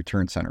Amazon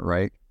return center,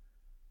 right?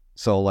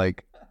 So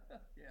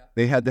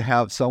they had to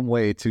have some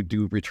way to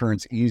do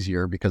returns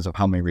easier because of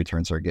how many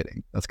returns they're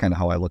getting. That's kind of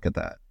how I look at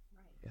that.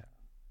 Yeah.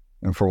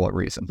 And for what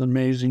reason? It's an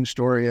amazing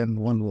story in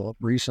one of the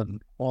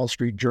recent Wall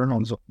Street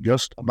journals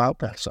just about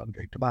that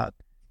subject, about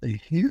the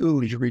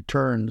huge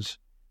returns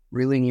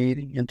really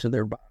eating into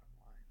their bottom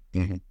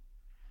line.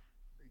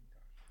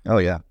 Mm-hmm. Oh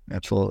yeah,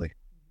 absolutely.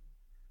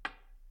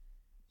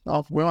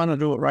 Well, we want to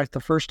do it right the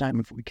first time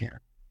if we can.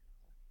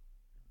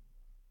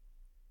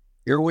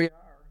 Here we are.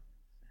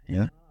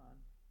 Yeah.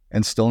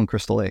 And still in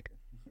Crystal Lake.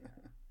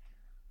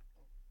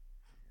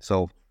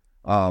 So,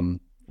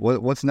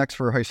 what's next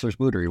for Heisler's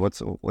Bootery?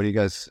 What do you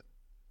guys?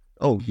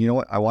 Oh, you know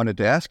what? I wanted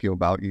to ask you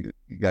about. You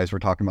guys were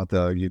talking about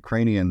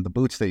the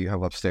boots that you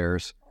have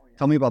upstairs. Oh, yeah.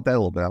 Tell me about that a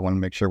little bit. I want to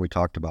make sure we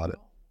talked about it.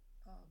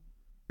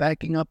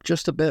 Backing up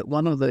just a bit,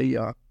 one of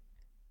the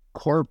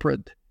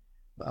corporate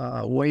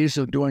ways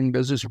of doing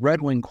business,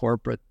 Red Wing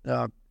Corporate,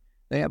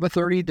 they have a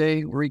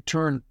 30-day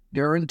return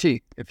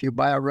guarantee. If you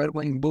buy a Red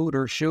Wing boot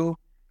or shoe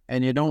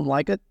and you don't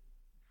like it,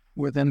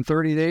 within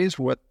 30 days,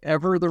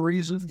 whatever the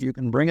reason, you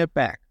can bring it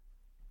back.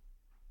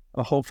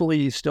 Hopefully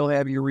you still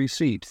have your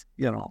receipt,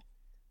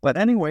 But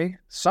anyway,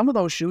 some of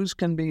those shoes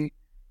can be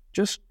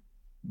just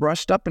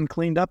brushed up and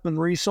cleaned up and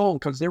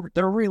resold because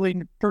they're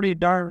really pretty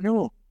darn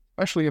new,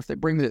 especially if they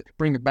bring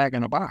it back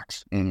in a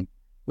box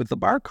with the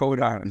barcode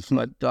on it.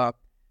 But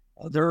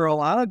there are a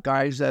lot of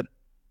guys that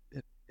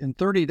in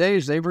 30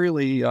 days, they've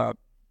really,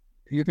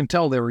 you can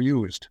tell they were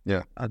used.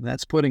 Yeah. And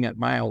that's putting it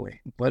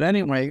mildly. But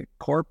anyway,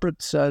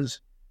 corporate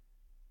says,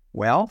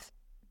 well,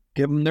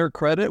 give them their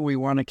credit. We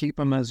want to keep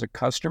them as a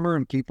customer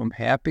and keep them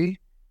happy.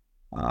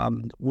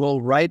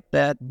 We'll write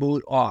that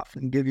boot off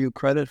and give you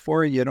credit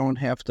for it. You don't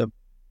have to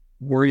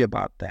worry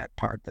about that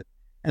part. That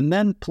and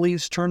then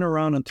please turn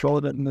around and throw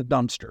it in the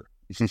dumpster.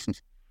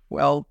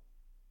 Well,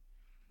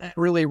 that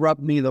really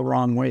rubbed me the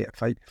wrong way,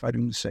 if I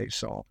didn't say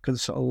so,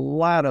 because a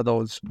lot of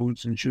those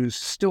boots and shoes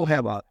still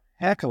have a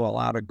heck of a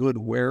lot of good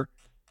wear.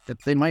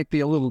 If they might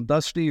be a little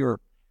dusty or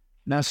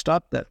messed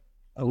up, that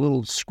a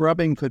little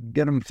scrubbing could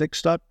get them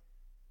fixed up.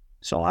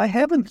 So I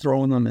haven't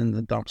thrown them in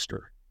the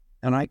dumpster,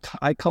 and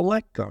I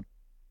collect them.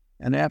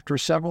 And after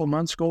several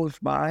months goes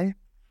by,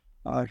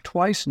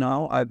 twice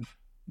now, I've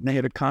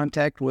made a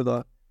contact with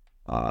a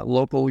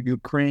local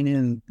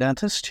Ukrainian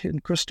dentist in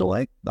Crystal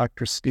Lake,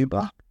 Dr.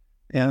 Skiba.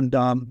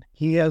 And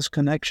he has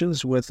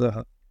connections with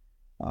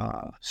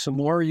some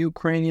more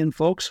Ukrainian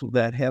folks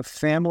that have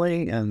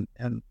family and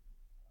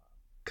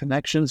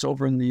connections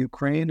over in the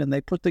Ukraine, and they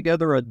put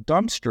together a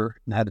dumpster,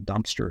 not a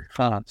dumpster,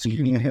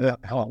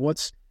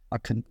 what's a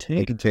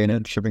container? A container,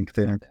 shipping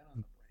container.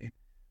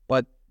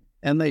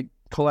 And they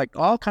collect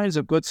all kinds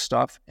of good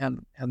stuff,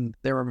 and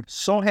they're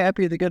so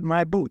happy to get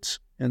my boots.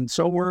 And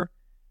so we're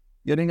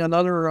getting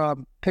another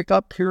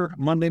pickup here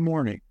Monday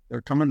morning.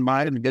 They're coming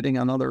by and getting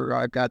another,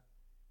 I've got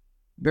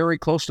very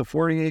close to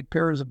 48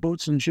 pairs of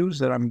boots and shoes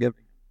that I'm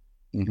giving.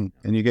 Mm-hmm.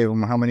 And you gave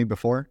them how many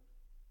before?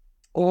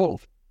 Oh,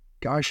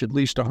 gosh, at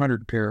least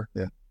 100 pair.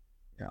 Yeah.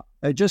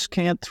 I just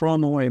can't throw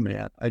them away,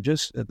 man.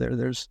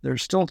 They're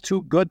still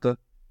too good to.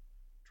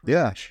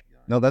 Yeah.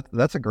 No,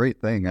 that's a great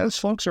thing. Those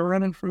folks are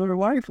running for their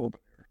life over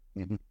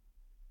there. Mm-hmm.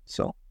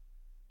 So.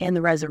 And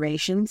the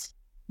reservations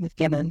we've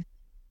given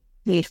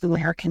Native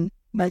American.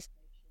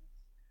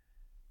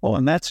 Oh,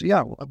 and that's,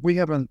 we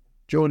haven't,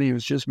 Jody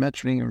was just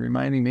mentioning and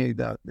reminding me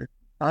that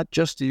not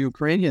just the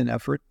Ukrainian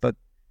effort, but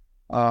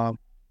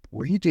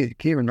we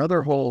gave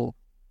another whole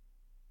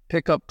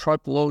pickup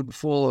truckload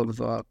full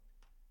of,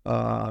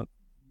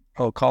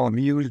 I'll call them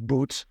used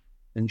boots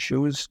and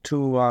shoes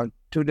to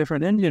two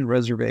different Indian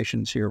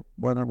reservations here,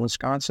 one in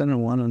Wisconsin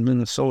and one in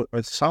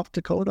Minnesota, South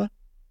Dakota.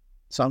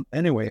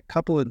 Anyway,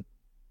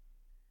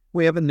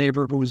 we have a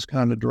neighbor who's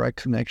kind of direct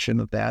connection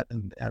of that.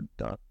 And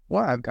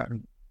I've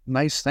gotten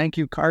nice thank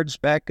you cards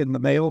back in the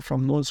mail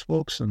from those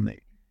folks, and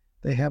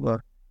they have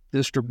a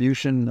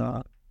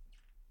distribution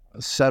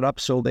set up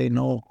so they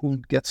know who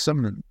gets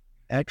them. And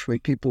actually,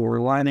 people were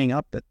lining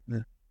up at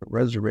the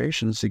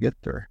reservations to get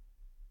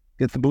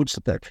the boots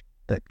that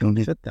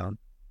can fit down.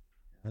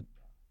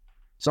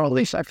 So at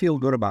least I feel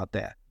good about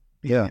that.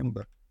 Yeah,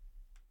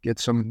 get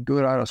some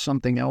good out of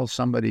something else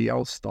somebody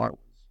else thought was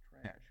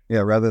trash. Yeah,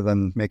 rather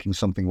than making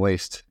something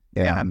waste.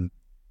 Yeah. And,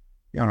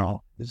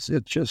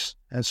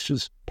 that's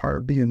just part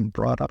of being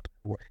brought up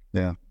that way.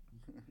 Yeah.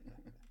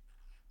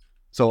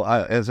 So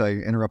as I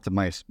interrupted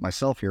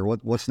myself here,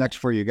 what's next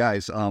for you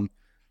guys?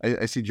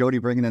 I see Jody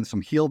bringing in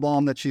some heel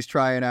balm that she's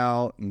trying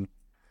out. And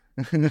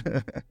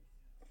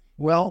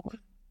well,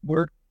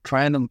 we're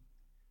trying to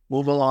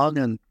move along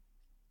and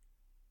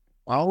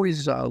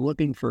always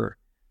looking for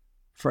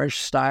fresh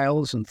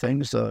styles and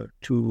things to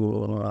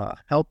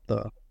help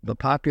the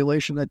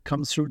population that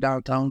comes through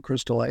downtown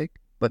Crystal Lake,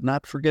 but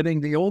not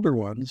forgetting the older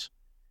ones.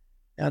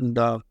 And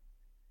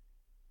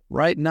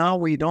right now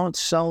we don't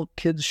sell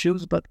kids'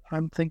 shoes, but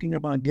I'm thinking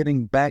about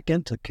getting back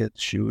into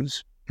kids'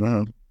 shoes.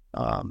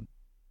 Uh-huh.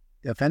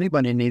 If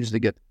anybody needs to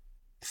get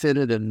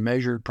fitted and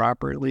measured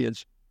properly,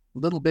 it's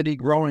little bitty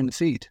growing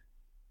feet.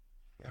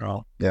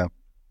 Yeah.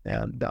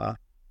 And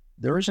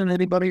there isn't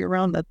anybody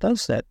around that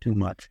does that too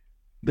much.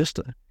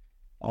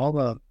 All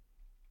the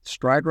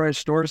Stride Rise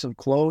stores have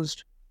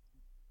closed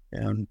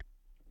and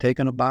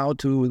taken a bow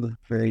to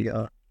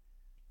the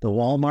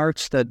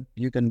Walmarts that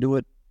you can do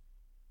it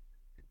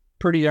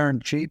pretty darn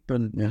cheap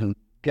and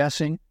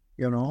guessing,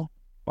 as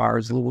far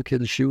as little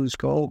kids' shoes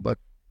go. But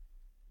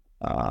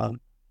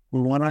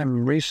when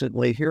I'm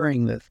recently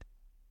hearing that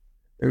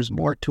there's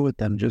more to it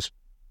than just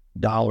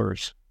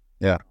dollars.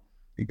 Yeah.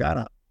 You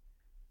gotta,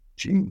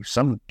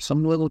 some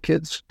little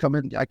kids come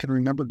in. I can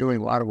remember doing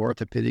a lot of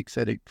orthopedic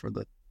fitting for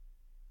the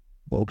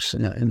folks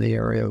in the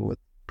area with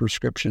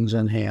prescriptions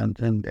in hand,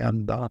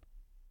 and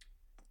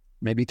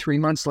maybe 3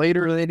 months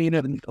later they need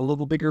a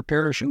little bigger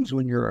pair of shoes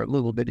when you're a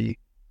little bitty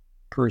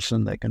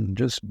person that can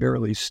just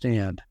barely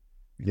stand.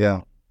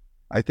 Yeah,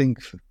 I think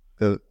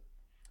I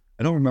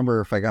don't remember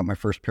if I got my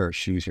first pair of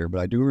shoes here, but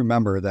I do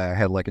remember that I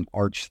had like an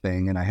arch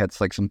thing and I had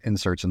like some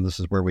inserts, and this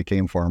is where we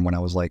came from when I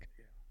was like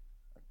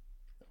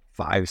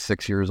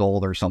 5-6 years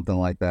old or something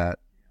like that.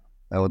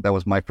 That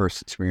was my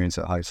first experience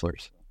at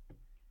Heisler's.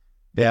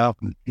 Yeah,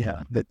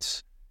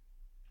 it's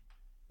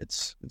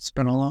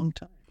been a long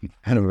time.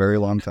 Had a very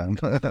long time.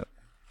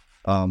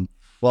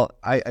 Well,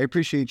 I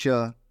appreciate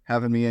you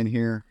having me in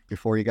here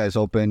before you guys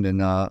opened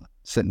and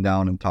sitting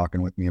down and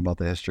talking with me about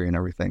the history and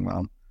everything,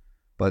 Mom.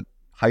 But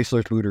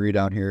Heisler's Bootery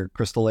down here,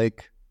 Crystal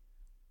Lake.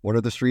 What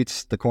are the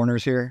streets, the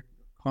corners here?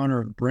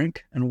 Corner of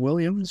Brink and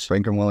Williams.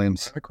 Brink and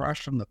Williams. Right across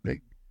from the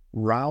big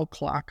Row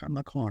clock on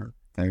the corner.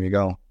 There you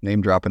go.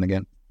 Name dropping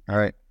again. All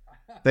right.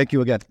 Thank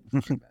you again.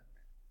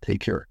 Take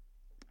care.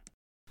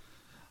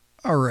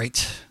 All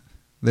right.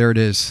 There it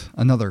is.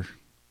 Another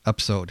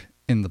episode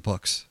in the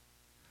books.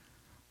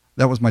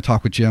 That was my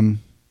talk with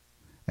Jim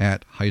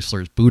at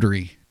Heisler's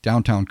Bootery,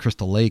 downtown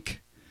Crystal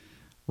Lake.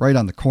 right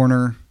on the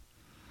corner.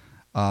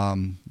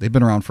 They've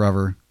been around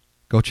forever.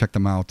 Go check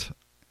them out.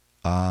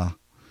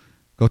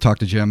 Go talk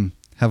to Jim.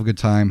 Have a good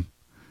time.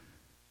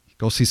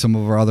 Go see some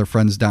of our other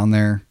friends down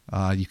there.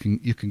 You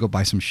can go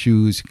buy some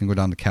shoes. You can go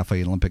down to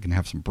Cafe Olympic and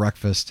have some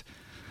breakfast.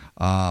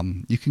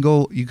 You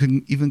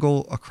can even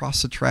go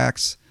across the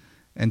tracks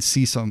and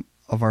see some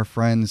of our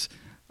friends.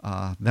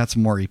 That's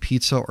Maury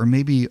Pizza, or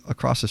maybe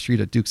across the street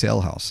at Duke's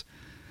Ale House,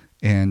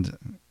 and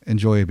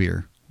enjoy a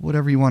beer.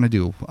 Whatever you want to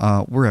do.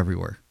 We're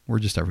everywhere. We're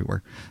just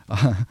everywhere.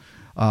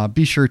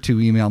 Be sure to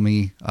email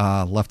me,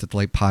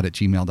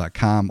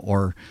 leftatthelatepod@gmail.com,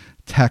 or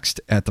text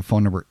at the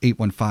phone number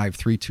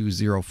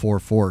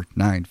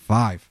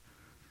 815-320-4495.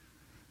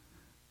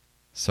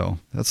 So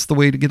that's the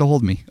way to get a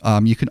hold of me.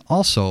 You can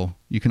also,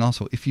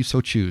 if you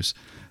so choose,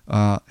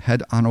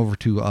 head on over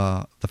to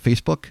the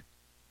Facebook.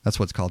 That's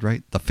what it's called,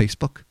 right? The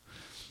Facebook.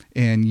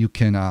 And you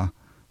can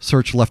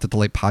search Left at the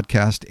Late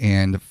Podcast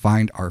and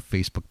find our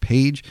Facebook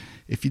page.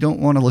 If you don't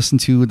want to listen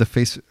to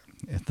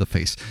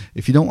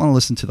if you don't want to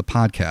listen to the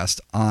podcast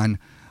on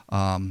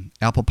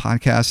Apple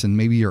Podcasts, and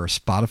maybe you're a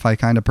Spotify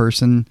kind of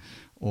person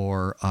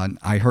or an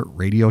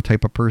iHeartRadio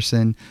type of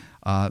person,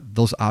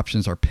 those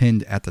options are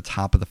pinned at the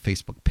top of the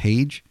Facebook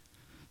page,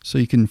 so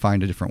you can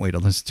find a different way to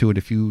listen to it.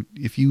 If you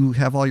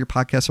have all your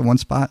podcasts in one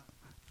spot,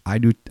 I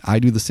do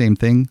the same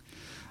thing.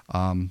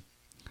 I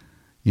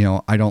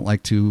don't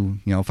like to,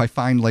 if I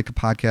find like a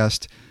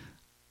podcast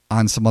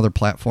on some other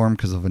platform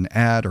because of an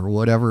ad or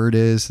whatever it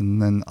is,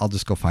 and then I'll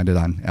just go find it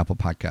on Apple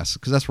Podcasts,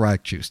 because that's where I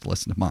choose to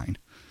listen to mine,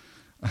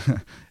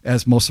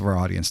 as most of our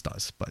audience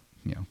does. But,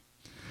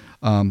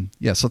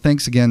 so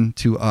thanks again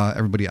to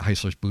everybody at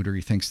Heisler's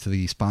Bootery. Thanks to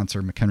the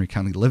sponsor, McHenry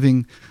County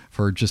Living,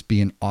 for just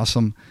being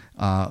awesome.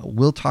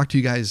 We'll talk to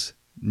you guys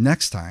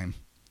next time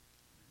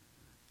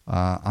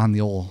on the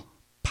old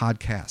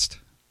podcast.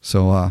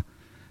 So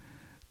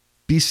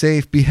be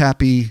safe, be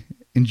happy,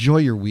 enjoy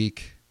your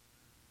week.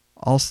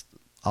 I'll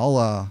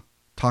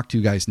talk to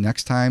you guys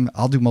next time.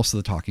 I'll do most of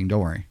the talking,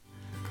 don't worry.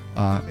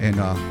 And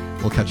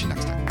we'll catch you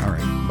next time. All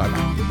right,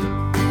 bye-bye.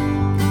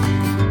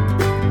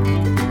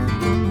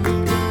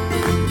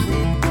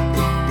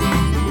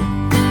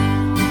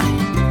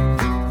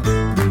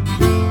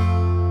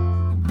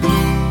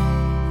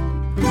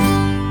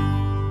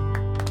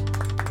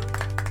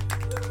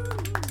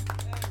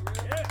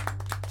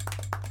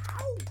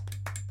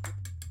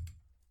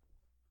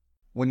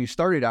 When you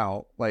started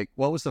out, like,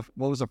 what was the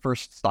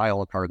first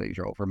style of car that you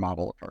drove, or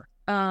model of car?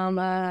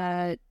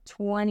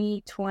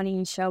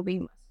 2020 Shelby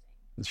Mustang.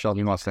 The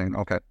Shelby Mustang.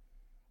 Okay.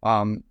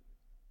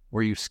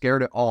 Were you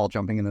scared at all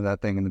jumping into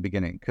that thing in the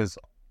beginning? Because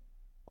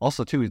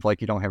also too,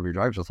 like, you don't have your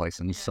driver's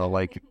license, so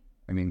like,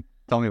 I mean,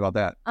 tell me about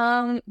that.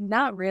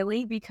 Not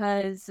really,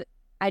 because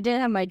I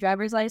didn't have my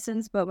driver's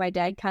license, but my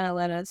dad kind of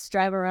let us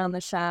drive around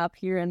the shop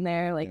here and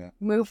there,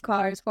 move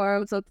cars for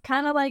him. So it's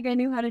kind of like I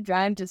knew how to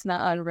drive, just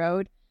not on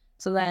road.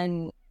 So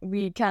then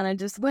we kind of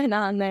just went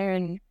on there,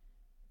 and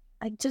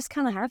it just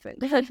kind of happened.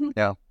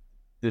 Yeah.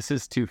 This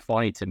is too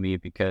funny to me,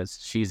 because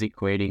she's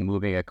equating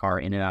moving a car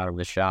in and out of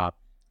the shop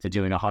to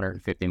doing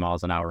 150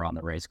 miles an hour on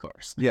the race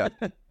course. Yeah.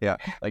 Yeah.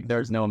 Like,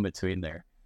 there's no in between there.